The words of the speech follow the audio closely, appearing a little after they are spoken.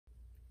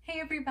Hey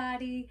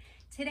everybody!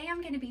 Today I'm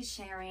going to be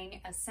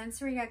sharing a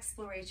sensory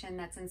exploration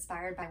that's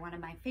inspired by one of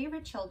my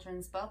favorite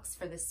children's books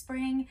for the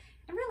spring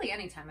and really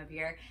any time of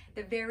year,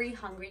 The Very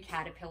Hungry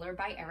Caterpillar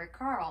by Eric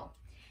Carle.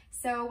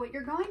 So what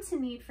you're going to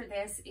need for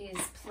this is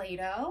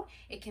Play-Doh.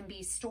 It can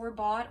be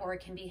store-bought or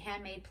it can be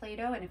handmade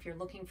Play-Doh, and if you're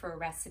looking for a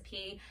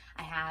recipe,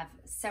 I have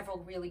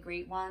several really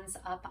great ones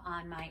up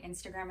on my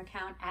Instagram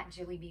account at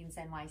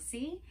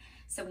JillyBeansNYC.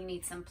 So we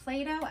need some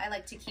Play-Doh. I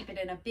like to keep it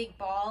in a big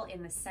ball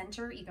in the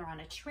center, either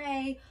on a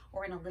tray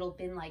or in a little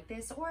bin like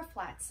this or a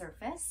flat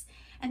surface.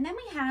 And then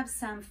we have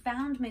some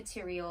found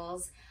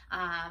materials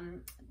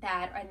and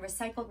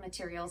recycled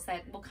materials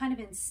that will kind of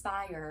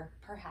inspire,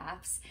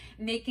 perhaps,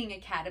 making a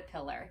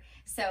caterpillar.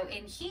 So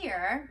in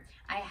here,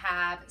 I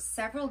have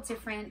several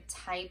different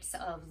types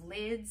of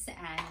lids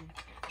and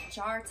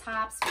jar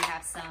tops. We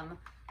have some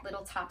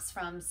little tops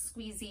from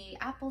squeezy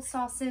apple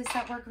sauces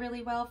that work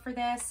really well for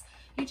this.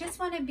 You just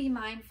want to be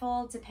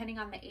mindful, depending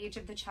on the age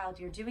of the child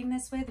you're doing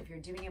this with. If you're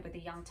doing it with a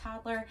young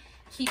toddler,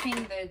 keeping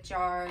the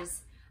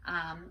jars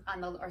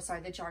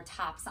the jar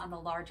tops on the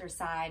larger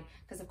side,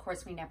 because of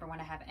course we never want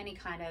to have any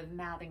kind of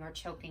mouthing or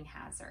choking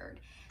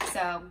hazard.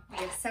 So we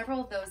have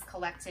several of those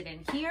collected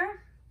in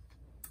here.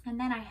 And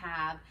then I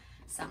have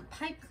some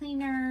pipe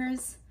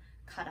cleaners,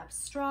 cut up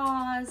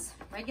straws,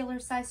 regular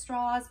size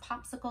straws,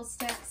 popsicle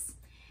sticks.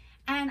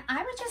 And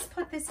I would just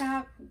put this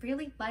out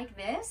really like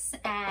this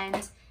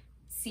and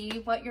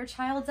see what your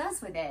child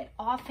does with it.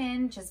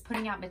 Often just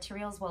putting out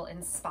materials will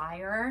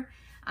inspire,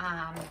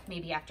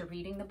 maybe after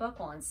reading the book,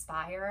 will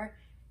inspire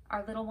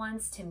our little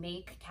ones to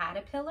make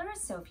caterpillars.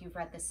 So if you've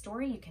read the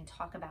story, you can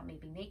talk about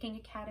maybe making a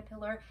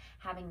caterpillar,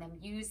 having them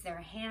use their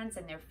hands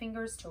and their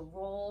fingers to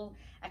roll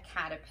a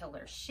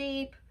caterpillar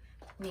shape.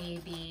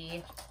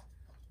 Maybe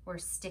we're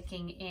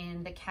sticking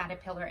in the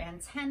caterpillar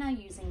antenna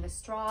using the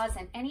straws,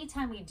 and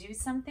anytime we do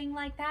something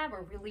like that,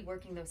 we're really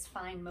working those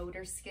fine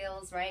motor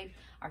skills, right?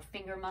 Our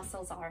finger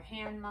muscles, our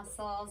hand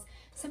muscles.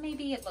 So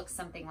maybe it looks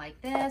something like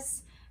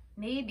this.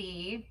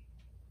 Maybe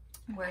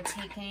we're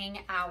taking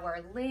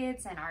our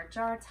lids and our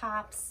jar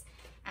tops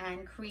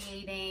and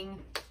creating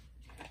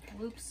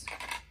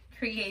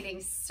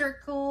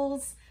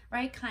circles,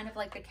 right? Kind of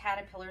like the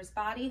caterpillar's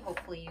body.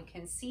 Hopefully you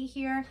can see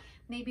here.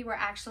 Maybe we're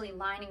actually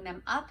lining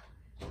them up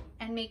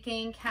and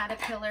making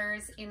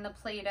caterpillars in the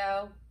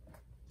Play-Doh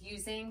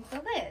using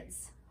the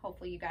lids.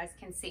 Hopefully you guys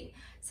can see.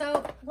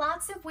 So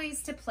lots of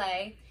ways to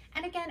play.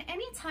 And again,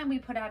 anytime we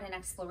put out an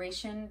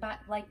exploration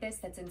like this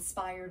that's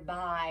inspired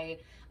by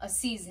a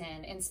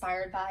season,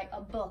 inspired by a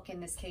book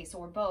in this case,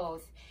 or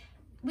both,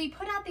 we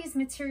put out these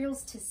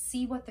materials to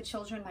see what the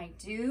children might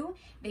do.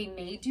 They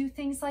may do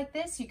things like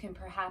this. You can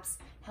perhaps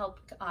help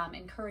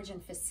encourage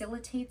and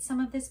facilitate some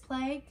of this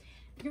play.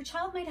 Your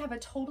child might have a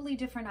totally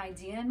different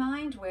idea in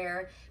mind,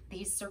 where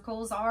these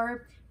circles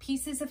are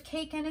pieces of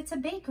cake and it's a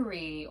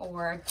bakery.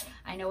 Or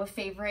I know a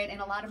favorite in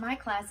a lot of my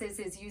classes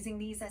is using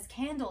these as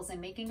candles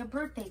and making a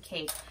birthday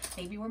cake.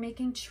 Maybe we're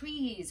making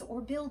trees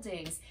or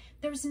buildings.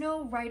 There's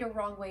no right or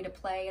wrong way to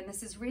play, and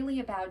this is really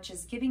about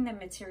just giving them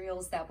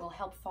materials that will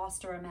help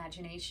foster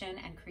imagination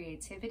and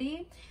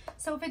creativity.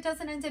 So if it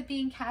doesn't end up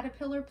being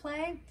caterpillar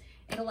play,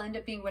 it'll end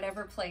up being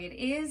whatever play it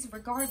is.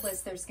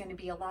 Regardless, there's going to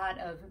be a lot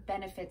of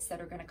benefits that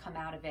are going to come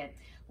out of it.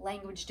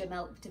 Language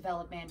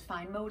development,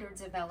 fine motor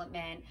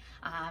development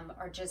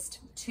are just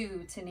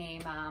two to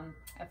name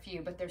a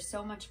few, but there's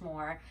so much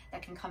more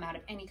that can come out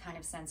of any kind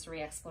of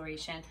sensory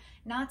exploration.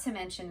 Not to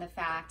mention the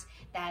fact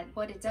that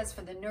what it does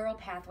for the neural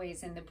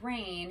pathways in the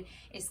brain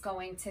is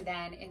going to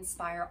then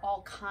inspire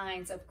all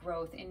kinds of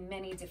growth in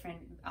many different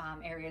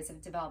areas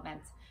of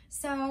development.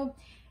 So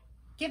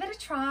give it a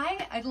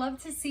try. I'd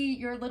love to see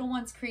your little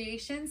one's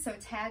creation, so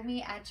tag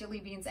me at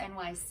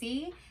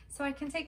JillyBeansNYC so I can take